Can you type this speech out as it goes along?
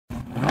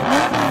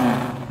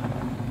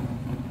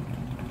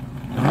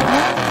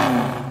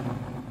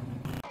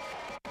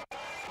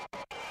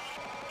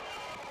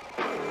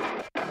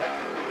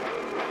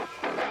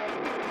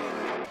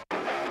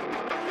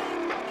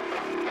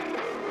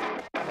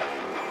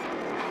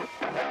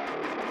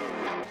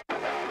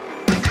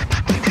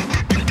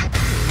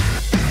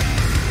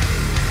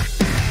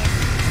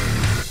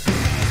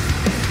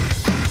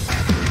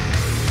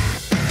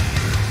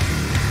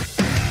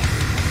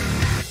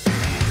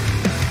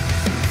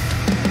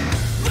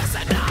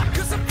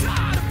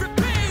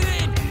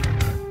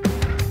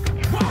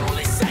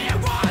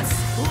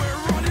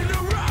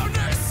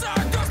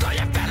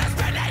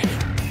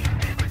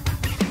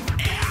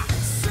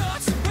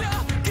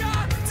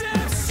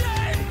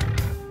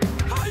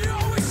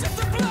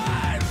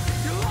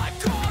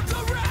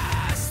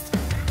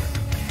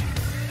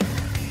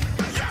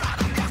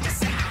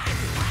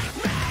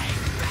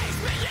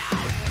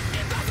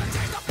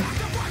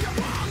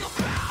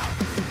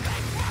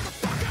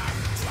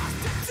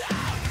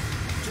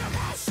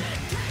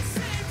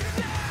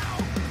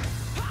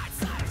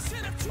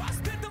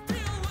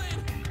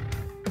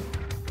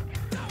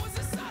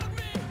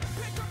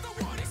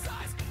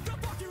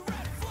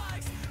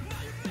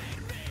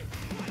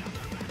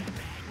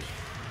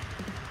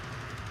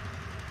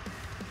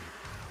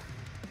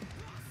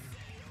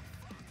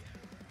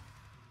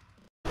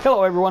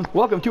Hello everyone,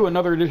 welcome to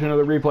another edition of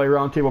the Replay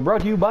Roundtable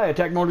brought to you by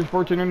Attack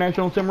Motorsports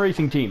International Sim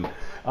Racing Team.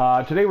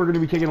 Today we're going to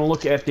be taking a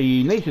look at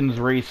the Nations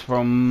race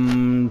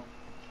from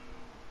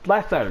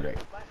last Saturday.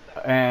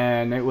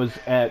 And it was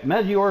at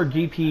Maggiore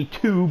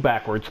GP2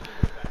 backwards.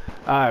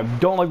 I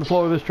don't like the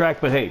flow of this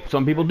track, but hey,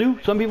 some people do,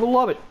 some people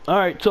love it.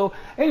 Alright, so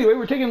anyway,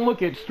 we're taking a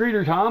look at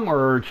Streetrtom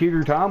or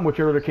Cheatertom,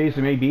 whichever the case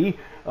it may be.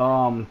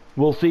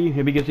 We'll see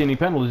if he gets any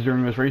penalties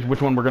during this race,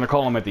 which one we're going to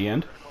call him at the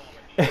end.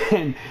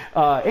 And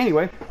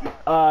anyway,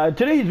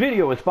 today's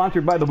video is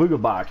sponsored by the Booga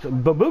Box.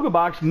 The Booga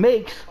Box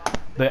makes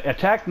the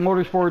Attack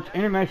Motorsports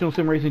International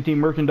Sim Racing Team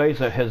merchandise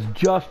that has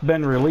just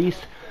been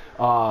released.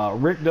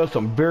 Rick does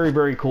some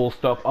very cool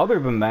stuff. Other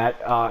than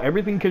that,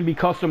 everything can be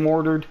custom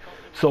ordered.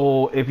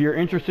 So if you're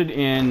interested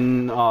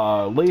in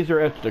laser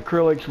etched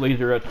acrylics,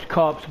 laser etched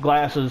cups,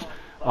 glasses,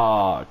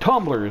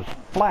 tumblers,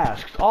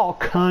 flasks, all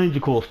kinds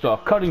of cool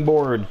stuff, cutting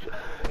boards,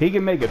 he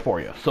can make it for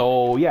you.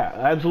 So yeah,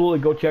 absolutely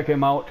go check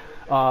him out.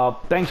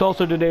 Thanks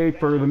also today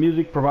for the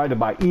music provided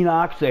by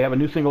Enox. They have a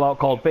new single out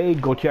called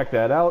Fade. Go check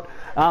that out.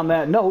 On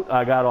that note,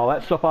 I got all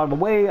that stuff out of the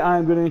way.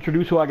 I'm going to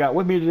introduce who I got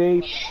with me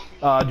today.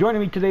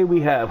 Joining me today we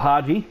have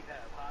Haji.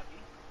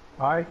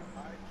 Hi.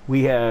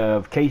 We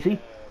have Casey.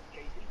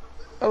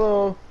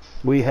 Hello.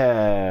 We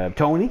have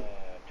Tony.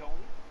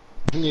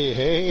 Yeah,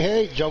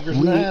 hey, Joker's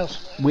in the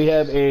house. We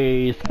have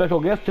a special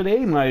guest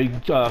today, my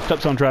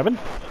stepson Trevin.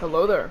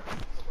 Hello there.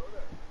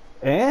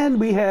 And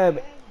we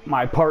have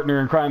my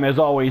partner in crime, as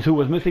always, who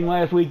was missing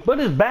last week,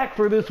 but is back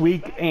for this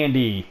week,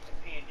 Andy.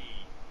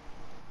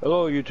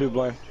 Hello, YouTube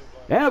land.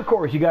 And of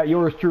course, you got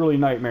yours truly,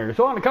 Nightmare.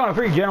 So on the count of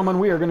three, gentlemen,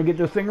 we are going to get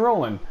this thing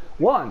rolling.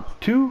 1,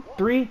 2,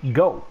 3,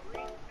 go.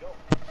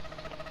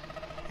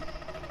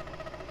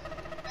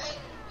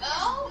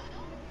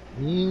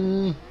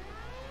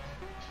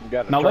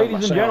 Now,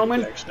 ladies and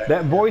gentlemen,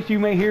 that voice you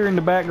may hear in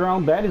the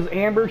background, that is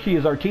Amber. She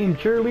is our team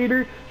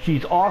cheerleader.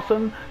 She's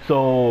awesome.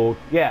 So,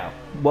 yeah,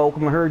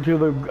 welcome her to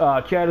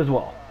the chat as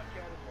well.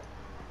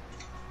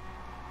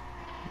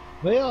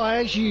 Well,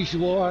 as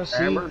usual, I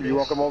see. Amber, you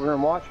want to come over here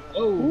and watch?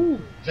 Oh,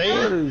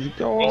 there. He's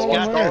going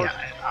I'm gonna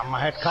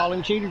have to call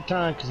him cheater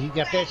time because he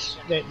got that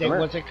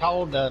what's it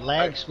called, the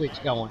lag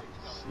switch going.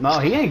 No,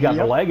 he ain't got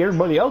the lag.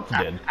 Everybody else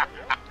did.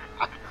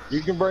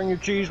 You can bring your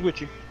cheese with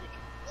you.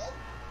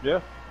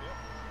 Yeah.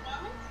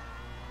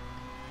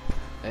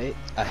 I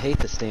hate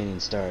the standing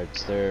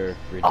starts. They're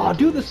ridiculous. Oh,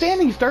 dude, the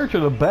standing starts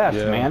are the best,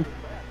 man.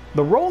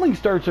 The rolling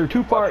starts are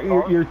too far.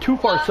 You're too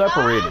far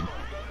separated.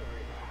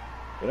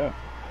 Yeah.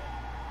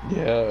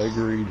 Yeah,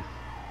 agreed.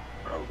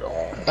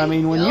 I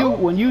mean,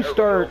 when you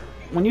start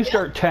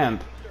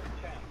 10th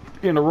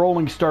in a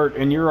rolling start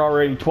and you're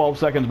already 12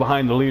 seconds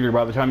behind the leader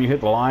by the time you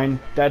hit the line,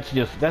 that's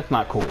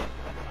not cool.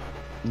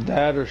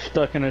 That or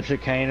stuck in a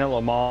chicane at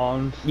Le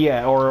Mans.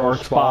 Yeah, or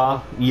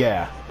Spa.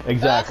 Yeah,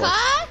 exactly.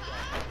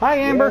 Hi,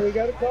 Amber. Yeah, we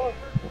got a car.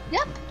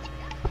 Yep.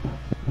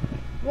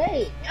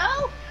 Wait,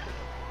 no.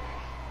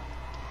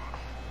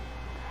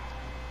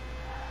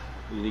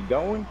 Is he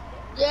going?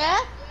 Yeah.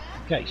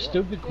 Okay,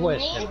 stupid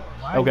question.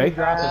 Okay.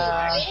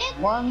 There's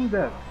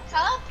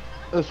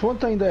one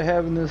thing they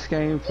have in this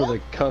game for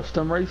the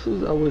custom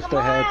races I wish they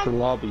had for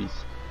lobbies.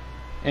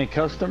 In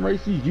custom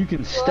races, you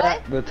can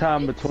stack the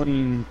time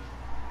between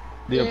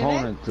the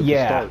opponents at the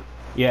start.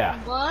 Yeah.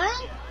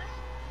 What?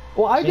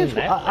 Well,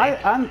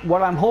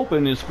 what I'm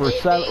hoping is for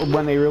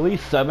when they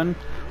release 7,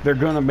 they're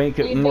gonna make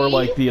it more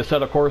like the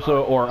Assetto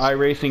Corsa or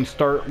iRacing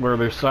start, where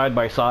they're side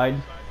by side.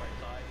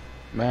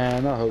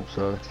 Man, I hope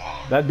so.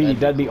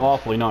 That'd be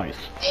awfully nice.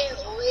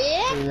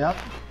 Yep.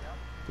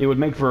 It would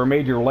make for a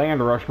major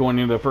land rush going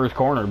into the first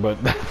corner,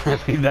 but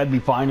that'd be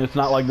fine. It's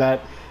not like that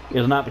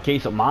is not the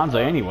case at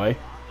Monza anyway.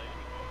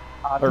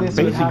 Or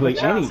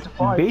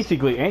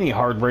basically any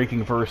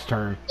hard-braking first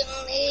turn.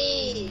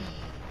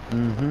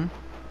 Mm-hmm.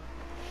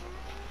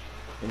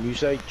 And you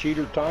say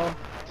Cheater Tom?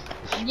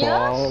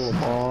 Spa, Le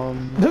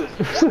Mans.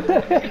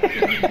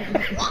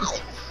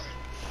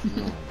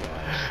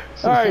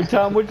 All right,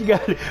 Tom, what you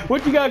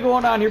got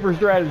going on here for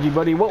strategy,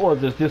 buddy? What was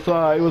this? Just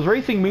it was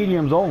racing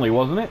mediums only,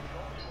 wasn't it?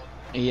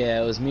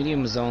 Yeah, it was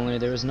mediums only.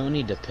 There was no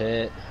need to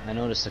pit. I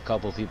noticed a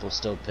couple people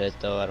still pit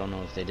though. I don't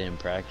know if they didn't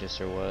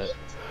practice or what.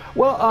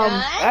 Well,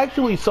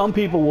 actually, some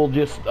people will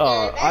just.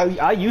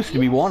 I used to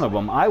be one of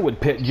them. I would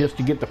pit just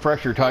to get the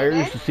fresher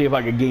tires to see if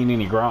I could gain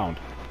any ground.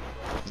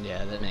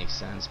 Yeah, that makes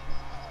sense.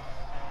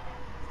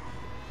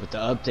 With the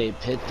update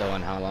pit though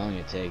and how long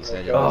it takes,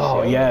 that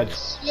yeah,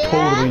 it's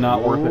totally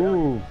not worth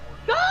it.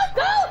 Go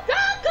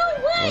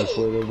away! That's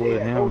where they were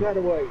him. Hold that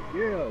away.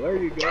 Yeah, there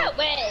you go. Go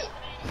away!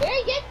 There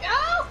you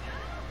go!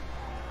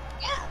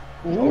 Yeah.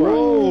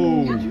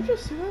 Whoa! Did you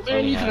just see that?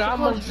 Man, you can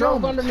almost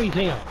drove underneath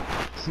him.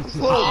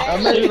 I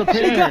made an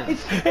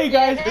appearance. Hey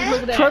guys,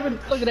 Look at that.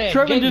 Trevin, Look at that.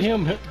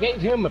 Trevin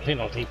Gave him a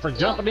penalty for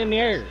jumping in the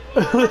air.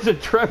 listen,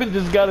 Trevin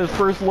just got his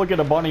first look at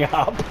a bunny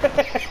hop.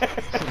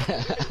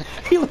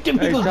 He looked at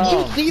me Hey, and Tom, goes,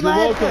 "You see you're that?"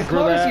 welcome for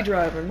Car is he that.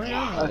 driving? My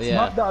God. It's Yeah.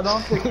 not that I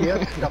don't think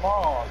yet. Come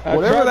on. I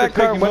Whatever tried that to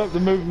car pick him went- up to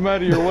move him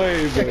out of your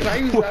way, Can but I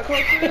use that car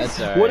for this? That's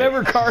alright.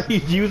 Whatever car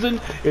he's using,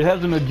 it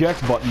has an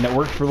eject button that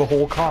works for the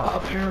whole car.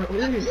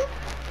 Apparently.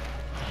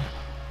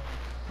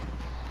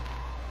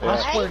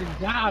 I swear to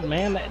God,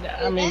 man.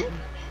 I mean,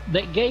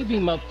 they gave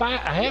him a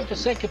half a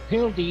second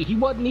penalty. He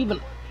wasn't even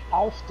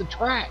off the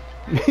track,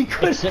 He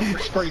couldn't, except for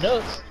straight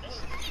up.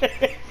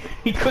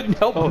 he couldn't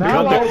help oh, it.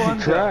 Now now I off the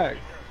wonder- track.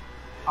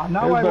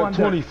 Now It was I about wonder,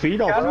 20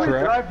 feet off can the we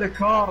track. drive the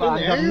car In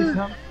the underneath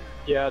air? him?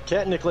 Yeah,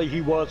 technically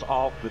he was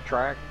off the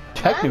track.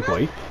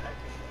 Technically.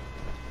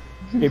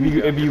 If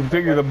you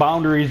figure the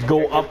boundaries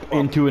go up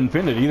into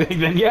infinity,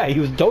 then yeah, he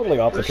was totally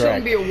off the There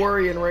shouldn't track. be a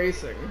worry in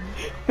racing.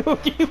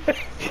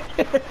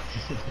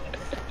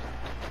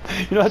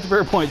 You know, that's a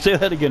fair point. Say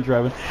that again,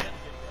 Trevin.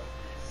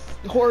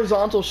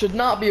 Horizontal should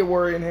not be a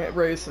worry in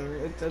racing.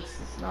 It's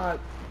not.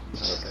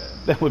 Okay.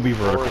 That would be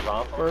vertical.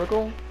 Horizontal.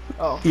 Vertical?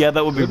 Oh, Yeah,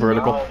 that would be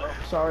vertical.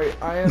 sorry.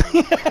 I am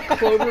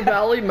Clover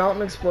Valley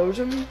Mountain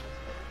Explosion.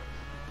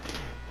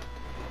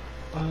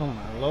 Oh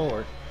my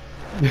lord!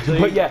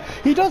 But yeah,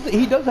 he does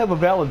have a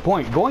valid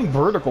point. Going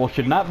vertical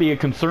should not be a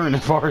concern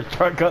as far as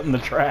cutting the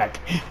track.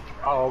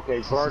 Oh, okay,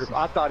 vertical.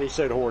 I thought he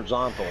said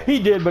horizontal. He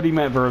did, but he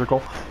meant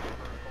vertical.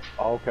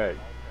 Okay.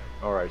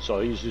 All right, so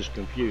he's just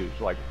confused,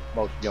 like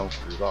most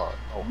youngsters are.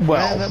 Oh.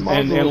 Well, Man, that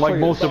and muzzle like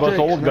looks most like of us a stick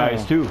old guys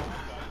now. too.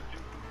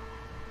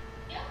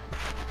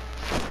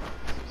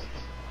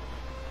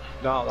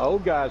 Now, the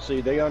old guys,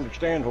 see, they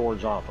understand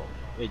horizontal.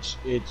 It's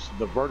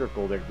the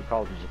vertical that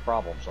causes the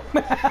problem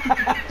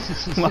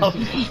sometimes. Well,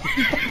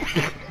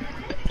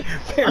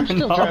 fair I'm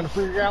still trying to enough.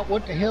 figure out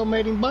what the hell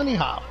made him bunny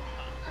hop.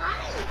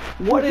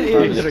 What it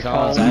There's is,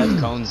 cones. I have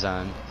cones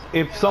on.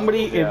 if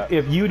somebody, Yeah.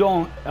 if you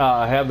don't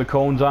have the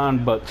cones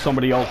on, but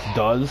somebody else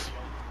does,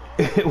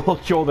 it will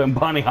show them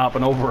bunny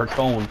hopping over a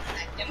cone.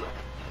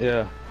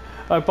 Yeah.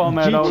 I found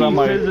that out on GT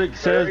my. physics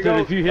says that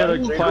if you hit a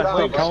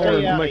plastic cone,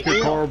 it'll make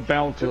your car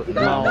bounce a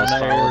mile Almost an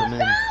followed hour. him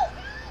in.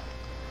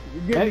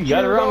 And you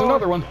got around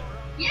another one.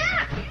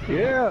 Yeah.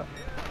 Yeah.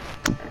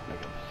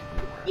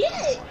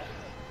 Yeah.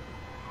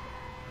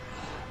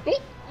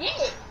 Yeah.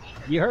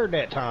 You heard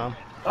that, Tom?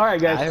 All right,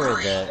 guys. I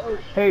heard that.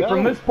 Hey,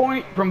 from this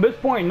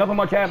point, nothing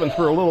much happens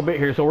for a little bit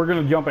here, so we're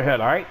gonna jump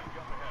ahead. All right.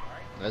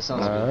 That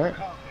sounds All good. right.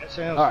 That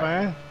sounds All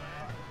right. fine.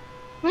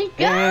 We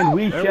go. And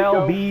we There we shall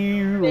go.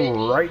 be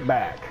right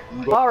back.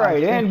 All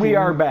right, and we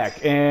are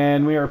back,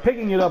 and we are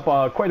picking it up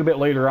quite a bit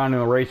later on in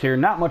the race here.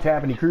 Not much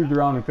happened. He cruised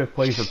around in 5th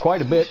place for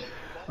quite a bit.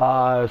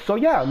 So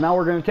yeah, now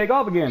we're going to take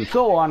off again.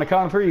 So on the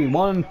count of 3,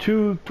 1,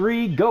 2,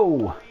 3,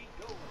 go.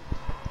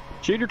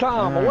 Cheater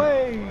Tom,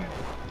 away!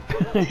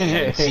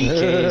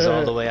 CK's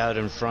all the way out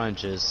in front,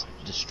 just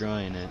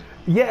destroying it.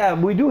 Yeah,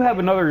 we do have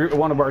another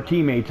one of our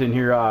teammates in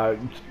here.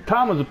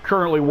 Tom is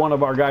currently one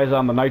of our guys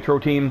on the Nitro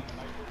team.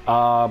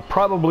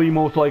 Probably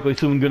most likely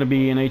soon going to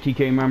be an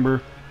ATK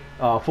member,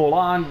 full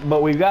on.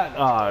 But we've got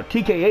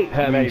TK8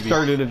 having Maybe.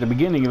 started at the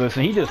beginning of this,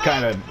 and he just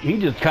kind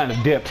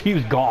of dipped. He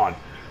was gone.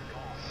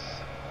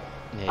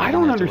 Yeah, you I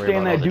don't have to worry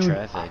understand about that all the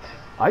dude. traffic.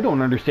 I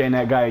don't understand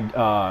that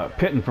guy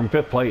pitting from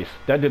 5th place.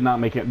 That did not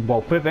make it,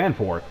 well, 5th and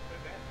 4th.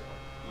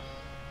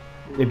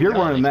 If you're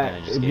Probably running kinda that,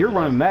 just if gave you're it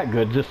running up. that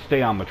good, just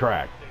stay on the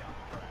track.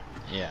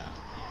 Yeah.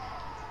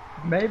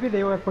 Maybe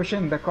they were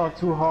pushing the car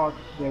too hard.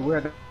 They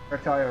wear their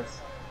tires.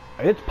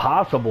 It's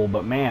possible,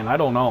 but man, I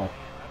don't know.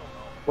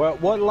 Well,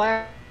 what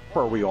lap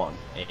are we on?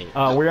 8.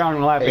 We're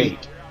on lap 8,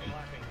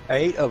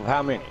 8 of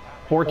how many?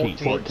 14.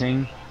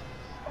 14.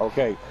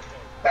 Okay.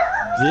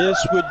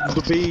 This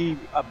would be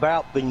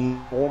about the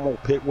normal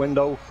pit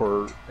window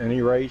for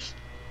any race.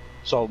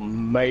 So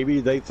maybe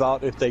they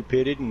thought if they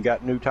pitted and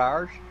got new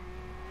tires.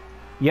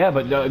 Yeah,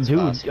 but dude,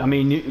 possible. I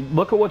mean,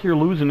 look at what you're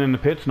losing in the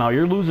pits now.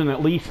 You're losing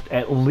at least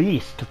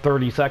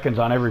 30 seconds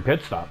on every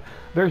pit stop.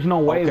 There's no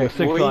way Okay, with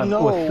we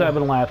know- with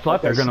 7 laps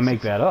left they're Okay. going to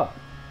make that up.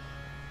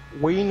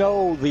 We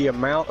know the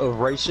amount of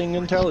racing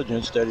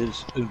intelligence that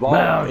is involved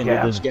Well, into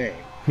yeah. this game.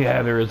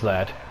 Yeah, there is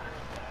that.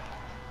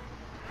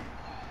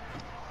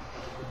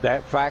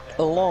 That fact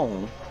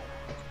alone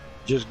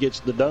just gets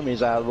the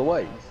dummies out of the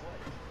way.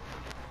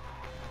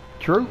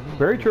 True,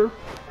 very true.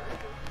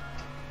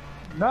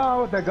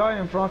 Now the guy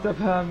in front of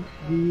him,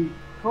 he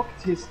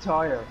hooked his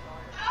tire.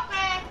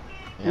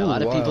 Yeah, a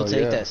lot of Ooh, people wow,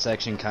 take yeah. that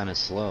section kind of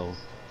slow.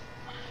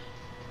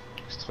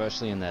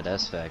 Especially in that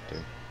S factor.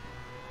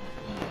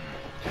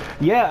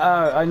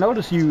 Yeah, I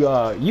noticed you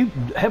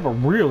have a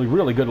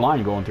really good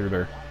line going through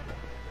there.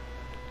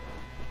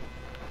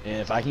 And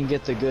if I can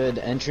get the good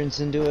entrance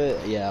into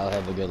it, yeah, I'll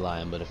have a good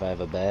line. But if I have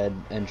a bad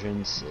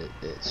entrance,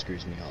 it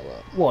screws me all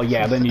up. Well,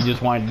 yeah, then you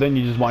just wind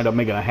up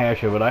making a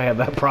hash of it. I have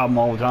that problem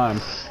all the time.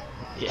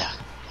 Yeah.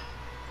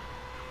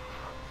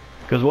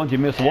 Because once you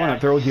miss one, it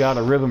throws you out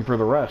of rhythm for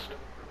the rest.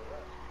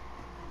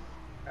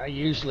 I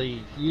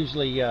usually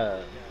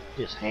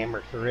just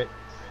hammer through it.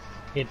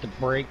 hit the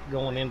brake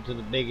going into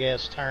the big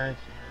ass turn,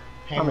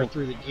 hammer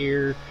through the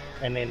gear,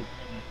 and then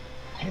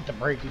hit the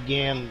brake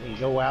again and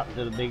go out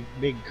into the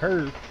big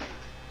curve.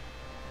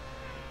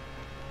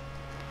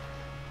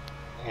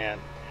 And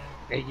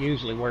it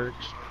usually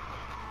works.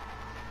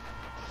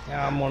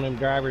 Now, I'm one of them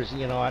drivers,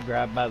 you know, I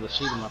drive by the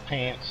seat of my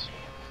pants.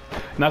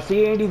 Now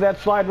see, Andy, that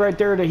slide right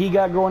there that he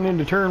got going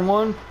into turn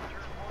 1,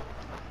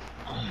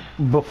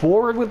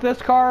 before with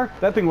this car,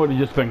 that thing would have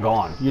just been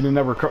gone. You'd have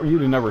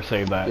never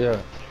saved that.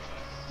 Yeah.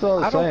 So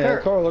I was saying,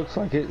 that car looks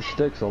like it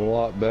sticks a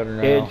lot better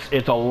now.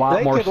 It's a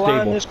lot more stable. They could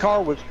line this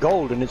car with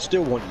gold and it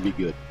still wouldn't be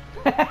good.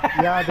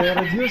 Yeah, they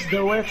reduced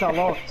the weight a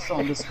lot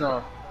on this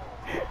car.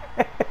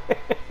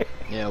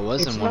 Yeah, it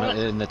wasn't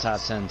in the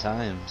top 10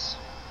 times.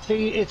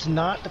 See, it's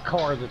not the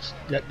car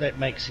that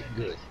makes it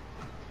good.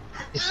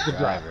 It's the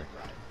driver.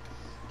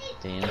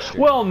 Damn straight.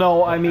 Well,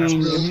 no, I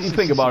mean, you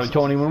think about it,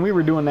 Tony. When we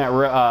were doing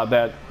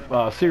that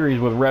series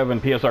with Rev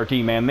and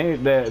PSRT, man,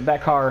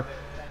 that car,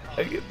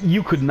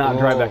 you could not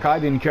drive that car. I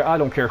didn't care. I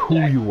don't care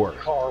who you were.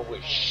 That car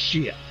was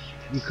shit.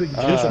 You couldn't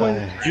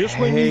just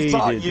when you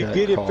thought you'd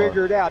get it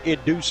figured out,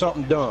 it'd do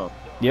something dumb.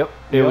 Yep,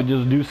 it would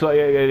just do so.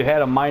 It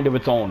had a mind of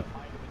its own.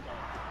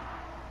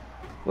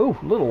 Ooh,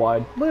 little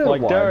wide.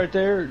 Like that right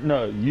there?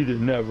 No, you'd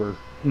have never.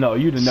 No,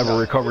 you'd have never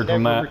recovered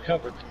from that.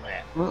 Recovered from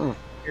that.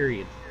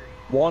 Period.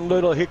 One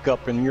little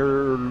hiccup and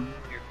you're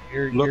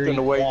looking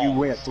the way you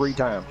went 3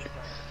 times.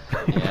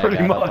 Yeah,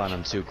 I got up on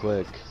him too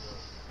quick.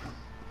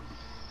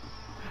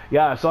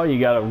 Yeah, I saw you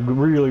got a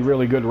really,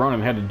 really good run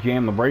and had to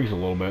jam the brakes a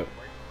little bit.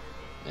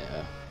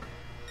 Yeah.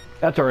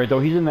 That's all right though.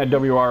 He's in that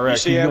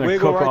WRX. He's gonna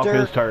cook off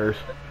his tires.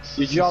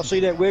 Did y'all see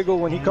that wiggle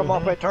when he come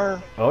off that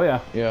turn? Oh yeah.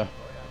 Yeah.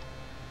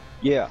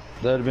 Yeah.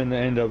 That'd have been the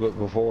end of it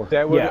before.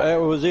 That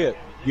was it.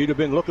 You'd have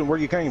been looking where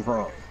you came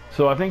from.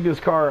 So I think this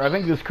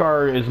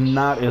car is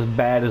not as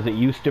bad as it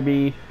used to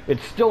be.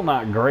 It's still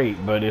not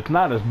great, but it's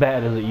not as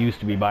bad as it used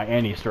to be by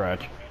any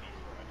stretch.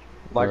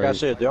 Like I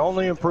said, the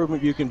only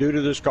improvement you can do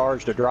to this car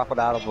is to drop it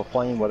out of a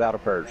plane without a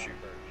parachute.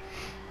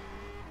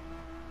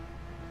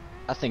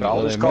 I think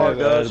all this car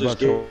does is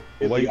give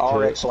the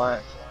RX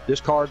line.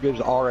 This car gives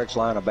the RX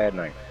line a bad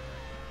name.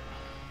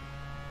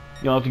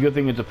 You know, it's a good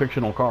thing it's a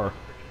fictional car.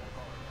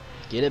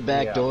 Get it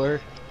back door.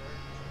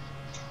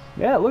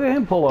 Yeah, look at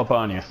him pull up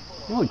on you.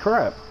 Holy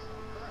crap.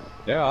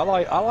 Yeah,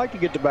 I like to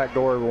get the back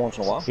door every once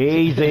in a while.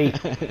 Easy.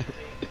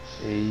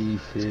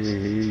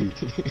 Easy.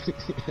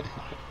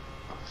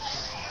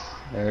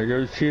 There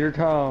goes Cheater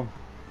Tom.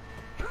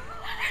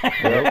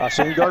 Yep, I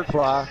seen dirt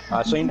fly.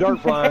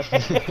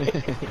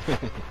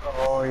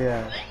 Oh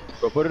yeah.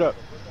 Go put it up.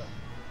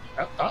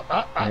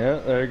 Yeah,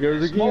 there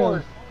goes again.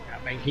 Smart.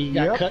 I mean, he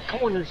got cut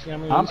corners. I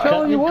mean, I'm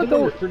telling you what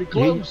though, pretty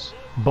close.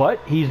 But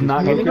he's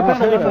not getting a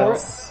penalty for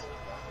it.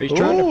 He's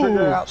trying to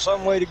figure out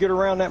some way to get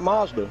around that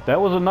Mazda.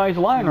 That was a nice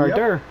line right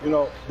there. You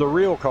know, the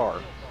real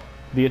car.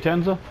 The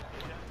Atenza?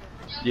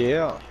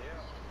 Yeah.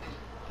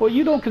 Well,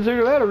 you don't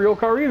consider that a real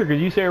car either,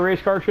 because you say a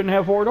race car shouldn't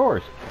have 4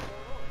 doors.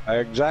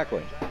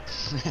 Exactly.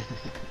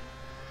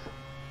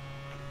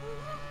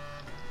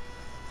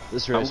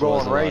 This I'm race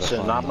going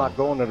racing. I'm not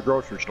going to the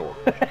grocery store.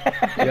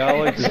 Yeah, I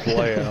like this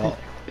layout.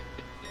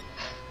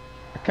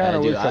 I kind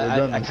of wish I had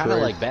done I kind of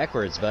like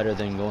backwards better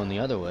than going the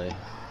other way.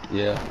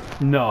 Yeah.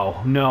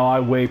 No, I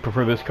way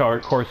prefer this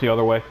course the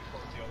other way.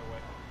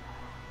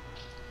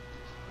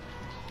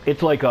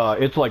 It's like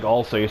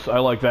Alsace. I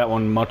like that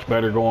one much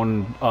better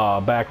going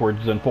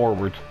backwards than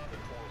forwards.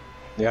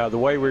 Yeah, the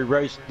way we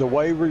raced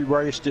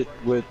it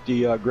with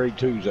the grade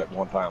 2s at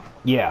one time.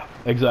 Yeah,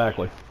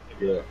 exactly.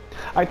 Yeah.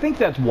 I think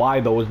that's why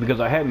though, is because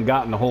I hadn't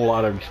gotten a whole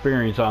lot of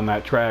experience on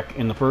that track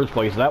in the first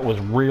place. That was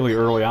really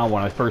early on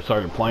when I first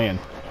started playing.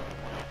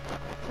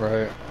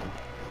 Right.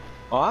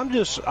 Well, I'm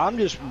just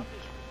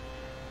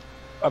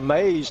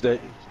amazed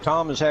that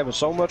Tom is having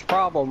so much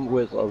problem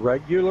with a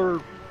regular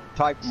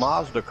type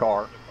Mazda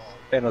car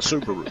and a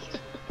Subaru.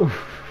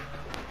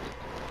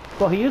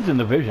 Well, he is in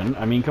the Vision.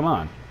 I mean, come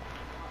on.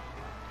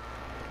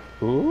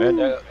 Ooh. And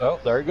oh,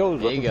 there he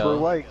goes, looking for a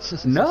way.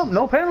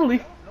 No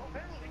penalty.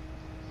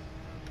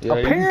 Yeah,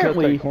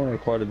 apparently, you can cut that corner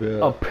quite a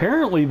bit.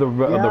 Apparently,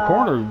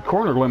 the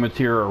corner limits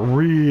here are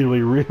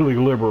really, really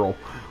liberal.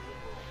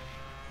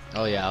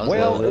 Oh yeah.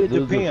 Well, it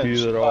There's depends. a few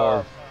that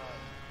are.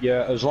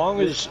 Yeah, as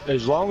long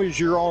as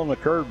you're on the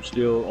curb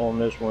still on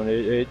this one,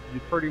 it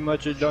pretty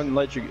much it doesn't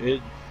let you.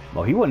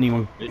 Well, he wasn't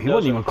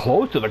even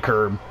close to the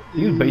curb.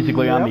 He was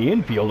basically on the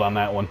infield on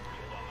that one.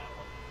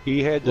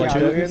 He had the 2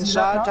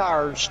 inside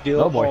tires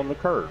still on the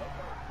curb.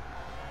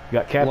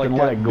 Got Captain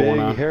Like Leg going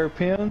on.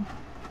 Hairpin.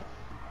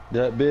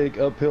 That big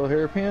uphill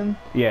hairpin.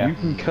 Yeah. You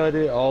can cut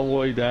it all the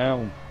way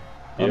down.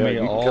 Yeah, I mean, you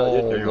can all cut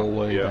it the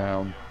way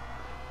down.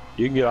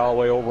 You can get all the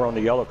way over on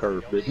the yellow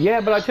curve. But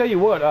Yeah, but I tell you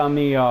what, on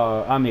the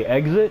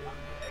exit,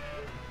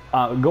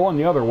 going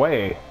the other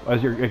way,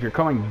 if you're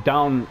coming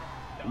down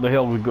the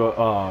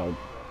hill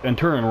and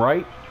turning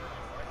right,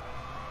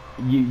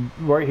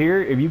 right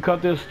here, if you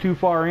cut this too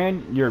far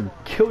in, you'll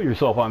kill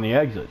yourself on the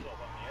exit.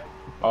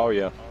 Oh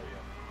yeah,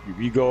 if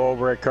you go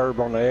over that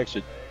curb on the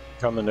exit,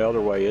 coming the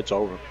other way, it's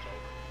over.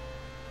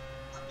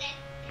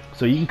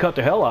 So you can cut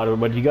the hell out of it,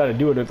 but you got to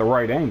do it at the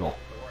right angle,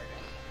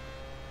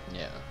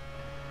 Yeah.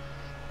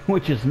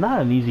 which is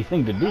not an easy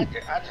thing to do.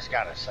 I just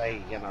gotta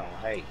say, you know,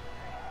 hey,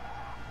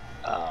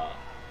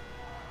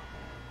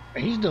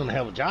 he's doing a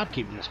hell of a job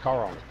keeping this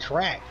car on the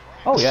track.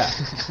 Oh yeah,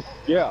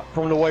 Yeah,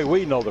 from the way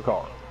we know the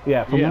car.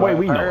 yeah. From the way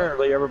we know it.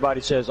 Apparently,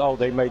 everybody says, "Oh,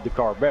 they made the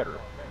car better."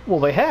 Well,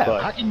 they have.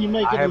 But How can you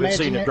make I an haven't seen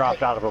it imaginary?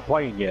 dropped out of a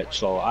plane yet,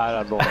 so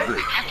I don't agree.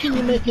 How can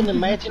you make an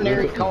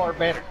imaginary car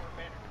better?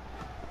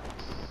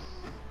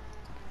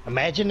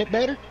 Imagine it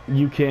better?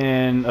 You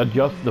can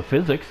adjust the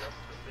physics.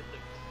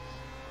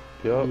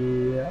 Yup.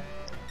 Yeah.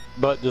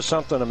 But does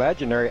something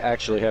imaginary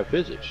actually have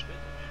physics?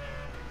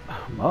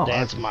 Oh,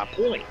 That's my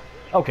point.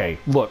 okay.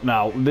 Look,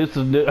 now this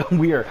is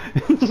we are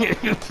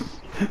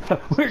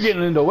we're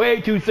getting into way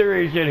too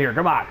serious shit here.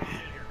 Come on.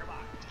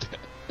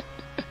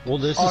 Well,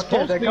 this is Okay,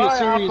 supposed the to be a guy up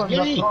serious on the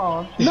game.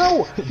 front.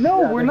 No,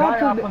 no, Yeah, we're the not.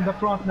 guy up Gonna, on the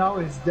front now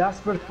is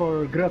desperate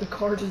for grip. The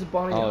car just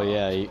body Oh out.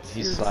 yeah,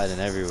 he's sliding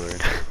everywhere.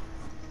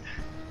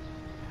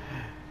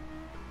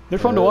 they're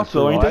fun to watch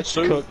though, ain't they? That's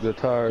Cook the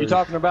tires. You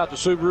talking about the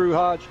Subaru,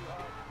 Hodge?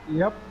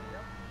 Yep.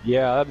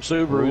 Yeah, them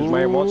Subarus,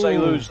 man. Once they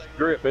lose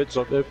grip,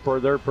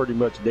 they're pretty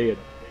much dead.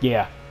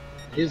 Yeah.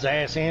 His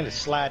ass end is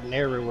sliding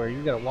everywhere.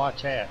 You gotta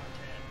watch that.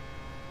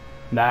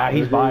 Nah,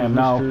 he's by him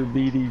now. Mr.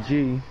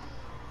 BDG.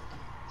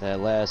 That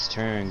last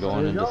turn going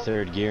There you into go.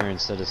 third gear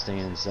instead of staying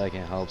in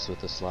second helps with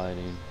the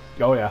sliding.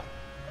 Oh yeah.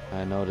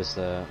 I noticed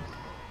that.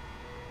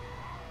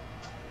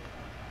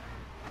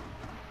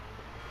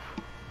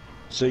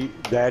 See,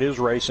 that is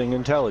racing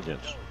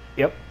intelligence.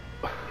 Yep.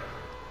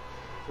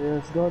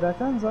 Let's go that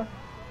Tenza.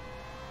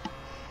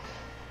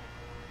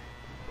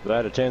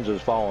 That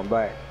Atenza's falling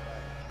back.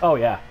 Oh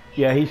yeah.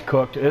 Yeah, he's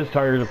cooked. His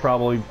tires are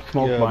probably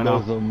smoked Yeah, by now.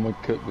 both of them would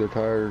cook their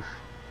tires.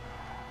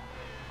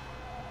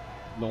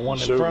 The one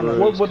in Subaru, front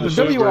of With the us.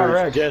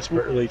 WRX.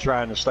 desperately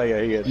trying to stay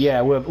ahead.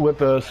 Yeah, with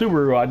the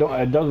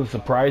Subaru, it doesn't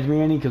surprise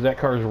me any because that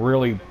car is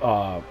really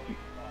pushy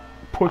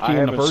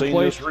in the first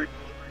place.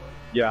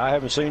 I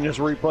haven't seen this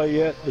replay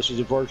yet. This is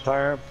the first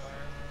time,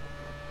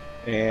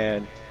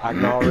 and I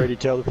can already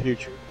tell the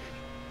future.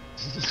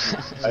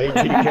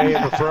 ATK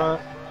in the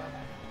front,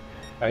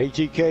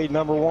 ATK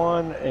number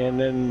 1, and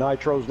then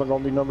Nitro's going to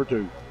be number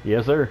 2.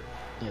 Yes, sir.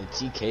 Yeah,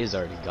 TK's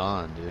already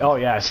gone, dude. Oh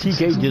yeah,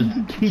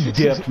 TK he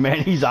dipped,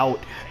 man. He's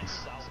out.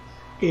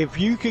 If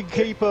you can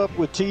keep up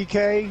with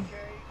TK,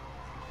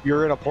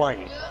 you're in a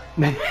plane.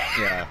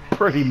 Yeah.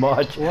 Pretty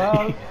much.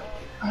 Well,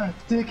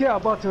 TK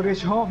about to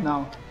reach home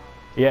now.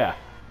 Yeah.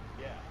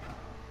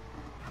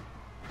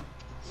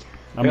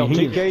 I Hell,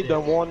 mean, TK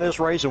done won this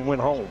race and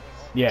went home.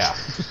 yeah.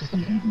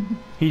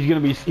 he's gonna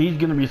be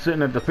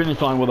sitting at the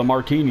finish line with a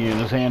martini in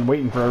his hand,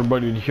 waiting for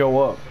everybody to show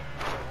up.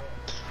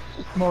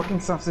 Smoking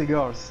some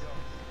cigars.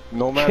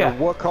 No matter Yeah.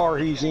 what car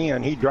he's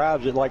in, he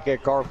drives it like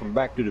that car from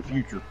Back to the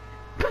Future.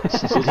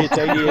 It hits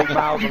 88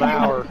 miles an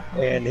hour,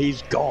 and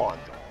he's gone.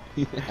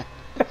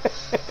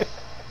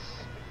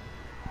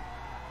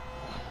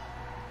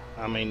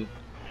 I mean,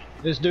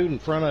 this dude in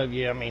front of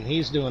you, I mean,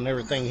 he's doing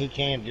everything he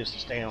can just to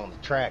stay on the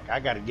track. I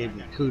got to give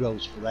him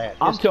kudos for that.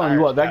 I'm His telling you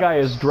tires what, that got- guy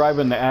is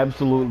driving the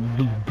absolute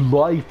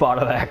life out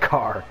of that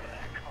car.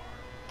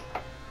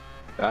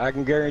 I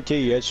can guarantee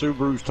you that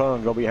Subaru's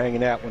tongue gonna be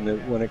hanging out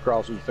when it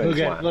crosses the finish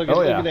line. Look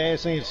Oh, yeah. at the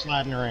ass end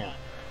sliding around.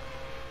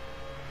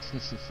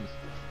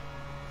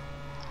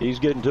 He's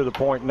getting to the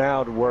point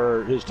now to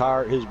where his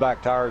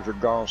back tires are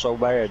gone so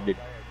bad that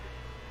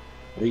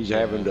he's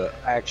having to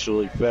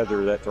actually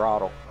feather that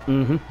throttle.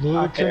 Mm-hmm.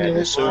 Look And at as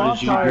his soon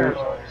as you tires do-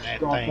 on that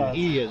thing.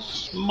 He has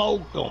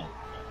smoked them.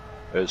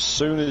 As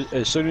soon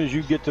as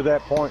you get to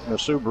that point in the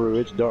Subaru,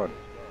 it's done.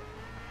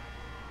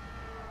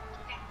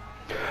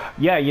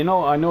 Yeah, you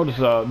know, I noticed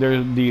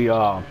there's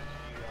the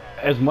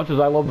as much as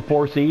I love the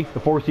 4C, the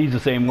 4C's the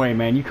same way,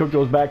 man. You cook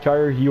those back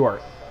tires, you are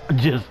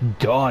just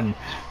done.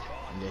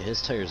 Yeah,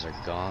 his tires are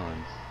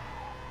gone.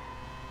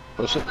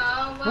 Listen,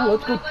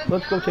 Oh,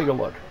 let's go take a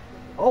look.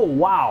 Oh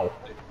wow,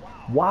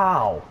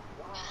 wow.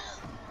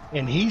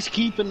 And he's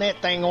keeping that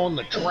thing on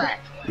the track.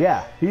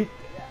 Yeah,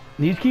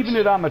 he's keeping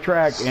it on the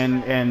track,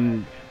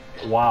 and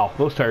wow,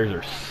 those tires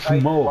are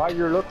hey, smoked. while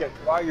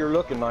you're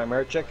looking,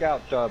 Nightmare, check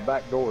out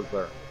back doors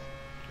there.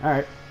 All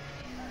right.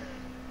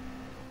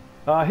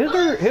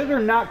 His are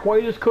not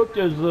quite as cooked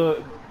as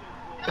the.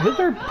 His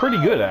are pretty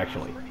good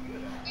actually.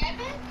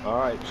 All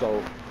right,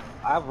 so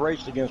I've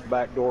raced against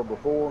backdoor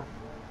before.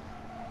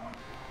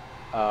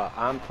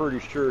 I'm pretty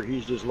sure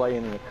he's just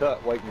laying in the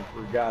cut waiting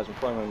for guys in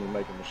front of him to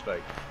make a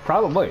mistake.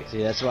 Probably.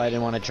 See, that's why I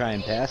didn't want to try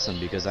and pass him,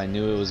 because I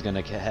knew it was going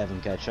to have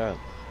him catch up.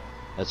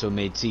 That's what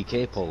made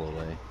TK pull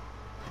away.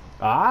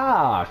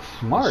 Ah,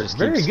 smart. Just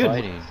Very keeps good.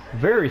 fighting.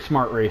 Very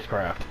smart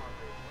racecraft.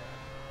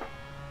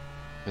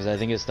 Because I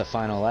think it's the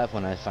final lap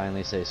when I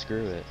finally say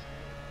screw it.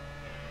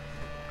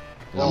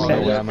 Well, There's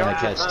no way yeah, I'm going to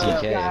catch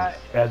TK.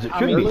 As it I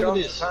should mean, be. look at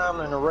Comes this. the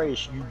time in a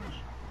race,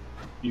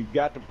 you've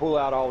got to pull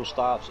out all the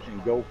stops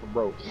and go for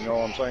broke. You know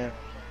what I'm saying?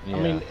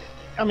 Yeah.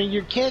 I mean,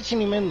 you're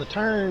catching him in the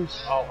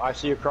turns. Oh, I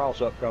see a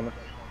cross up coming.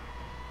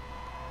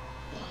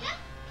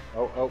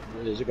 Oh,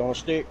 is it gonna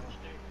stick?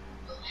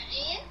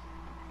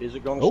 Is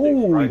it going to stick?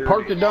 Oh, Right he here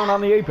parked again. it down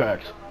on the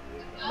apex.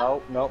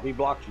 Nope, he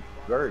blocked you.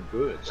 Very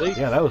good. See,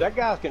 Yeah, that was- that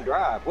guy can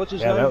drive. What's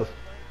his Yeah, name?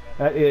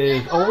 that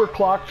is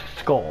Overclocked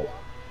Skull.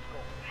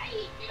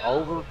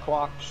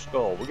 Overclocked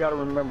Skull. We got to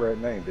remember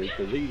that name, dude,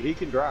 because he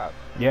can drive.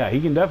 Yeah, he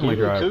can definitely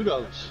Give him drive.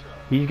 kudos.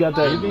 He's got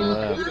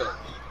that.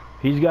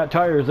 He's got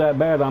tires that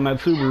bad on that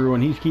Subaru,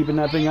 and he's keeping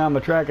that thing on the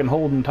track and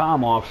holding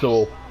Tom off.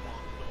 So,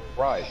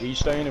 Right, he's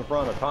staying in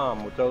front of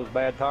Tom with those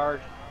bad tires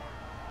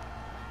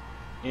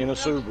in a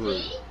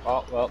Subaru.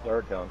 Oh, well, there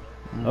it comes.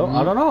 oh,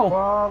 I don't know.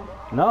 Well,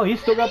 No,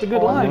 he's still got the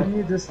good all you line.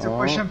 need is to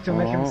push him to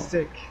make him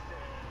stick.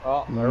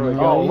 Oh, there we go.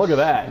 Oh, look at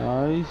that.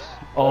 Nice.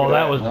 Oh,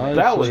 that was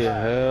Nicely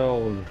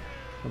held.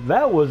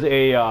 that was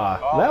a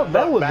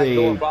that was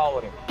Backdoor a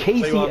followed him.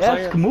 See what I'm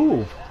Casey-esque saying?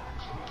 move.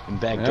 And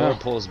back door Yeah.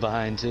 pulls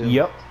behind too.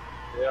 Yep.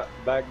 Yeah,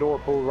 back door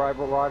pulled right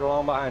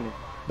along behind him.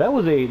 That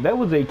was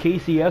a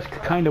Casey-esque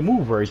kind of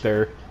move right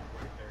there.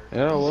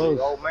 Yeah, it The was.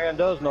 old man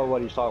does know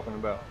what he's talking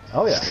about.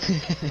 Oh yeah.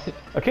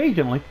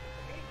 Occasionally.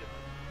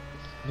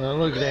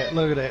 Look at that,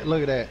 look at that,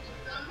 look at that.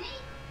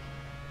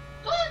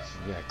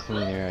 You got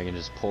clean air, I can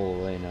just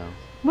pull away now.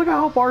 Look at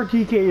how far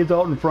TK is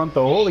out in front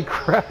though. Holy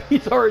crap,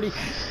 he's already.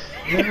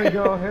 Here we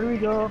go, here we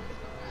go.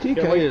 TK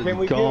Can we is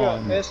give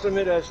gone. an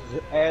estimate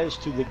as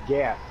to the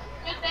gap?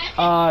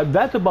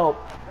 That's about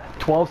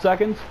 12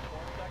 seconds.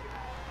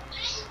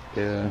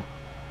 Yeah.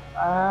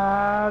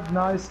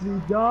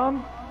 Nicely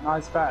done.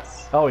 Nice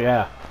pass. Oh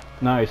yeah,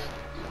 nice.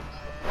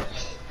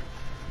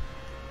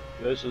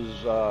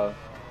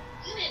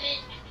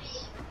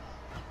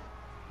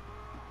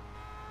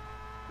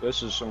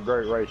 This is some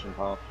great racing,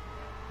 Tom.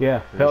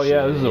 Yeah, hell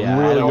yeah, this is a Yeah,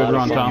 I really don't good wanna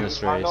run, get Tom.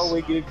 this I know race.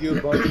 we give you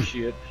a bunch of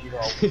shit, you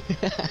know.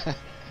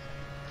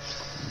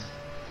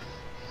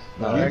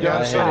 No, You I got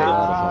had a something.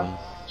 lot of fun.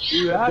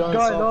 You have That done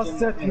guy something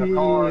lost it, in a he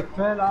car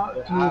fell out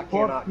that I to fourth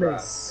cannot drive.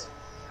 place.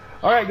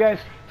 All right, guys.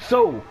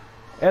 So,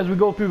 as we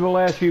go through the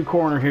last few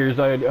corners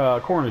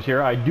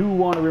here, I do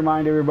want to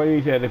remind everybody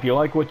that if you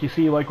like what you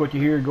see, like what you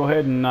hear, go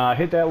ahead and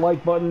hit that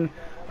like button,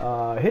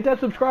 hit that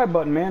subscribe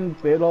button, man.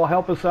 It'll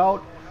help us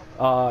out.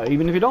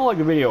 Even if you don't like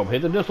the video,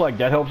 hit the dislike.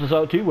 That helps us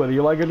out too, whether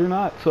you like it or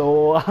not.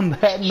 So, on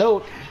that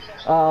note,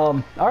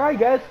 all right,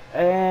 guys,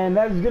 and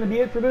that is going to be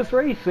it for this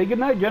race. Say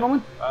goodnight,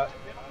 gentlemen.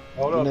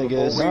 Hold up, Good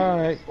night,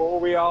 guys. before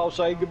we all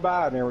say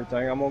goodbye and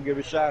everything, I'm going to give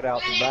a shout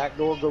out to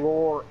Backdoor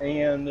Galore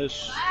and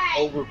this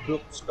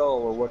Overcooked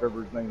Skull or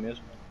whatever his name is.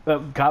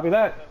 Copy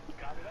that.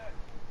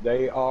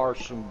 They are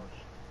some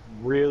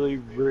really,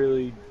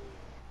 really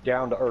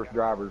down-to-earth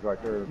drivers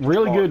right there.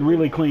 Really Smart. good,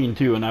 really clean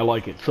too, and I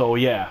like it. So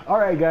yeah. All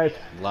right, guys.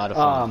 A lot of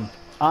fun.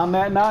 On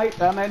that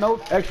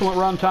note, excellent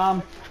run,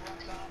 Tom.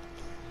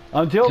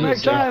 Until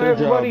next time, Good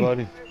job, everybody.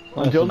 buddy.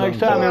 Until Nicely next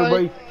done, time, buddy.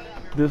 everybody.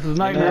 This is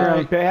Nightmare on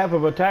night. behalf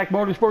of Attack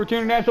Motorsports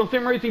International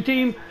Sim Racing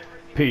Team.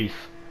 Peace.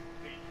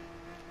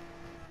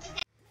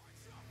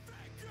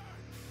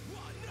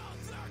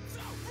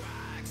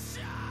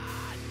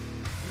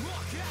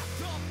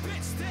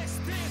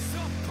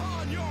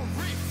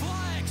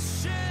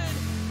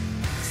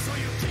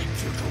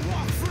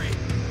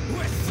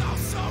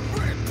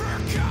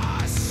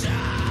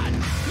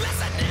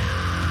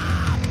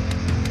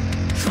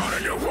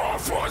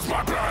 Was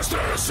my best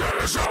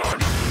decision.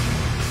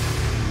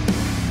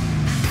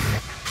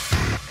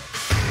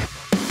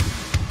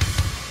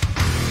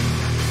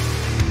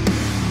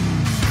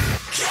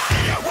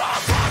 Getting it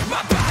wrong was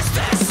my best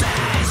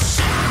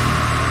decision.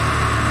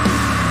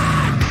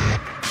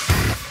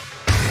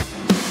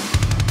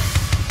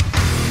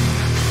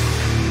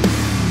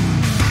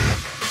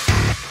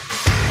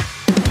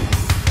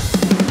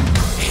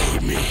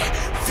 Eat me,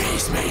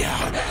 feast me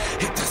out.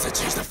 It doesn't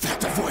change the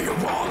fact of where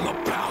you're all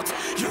about.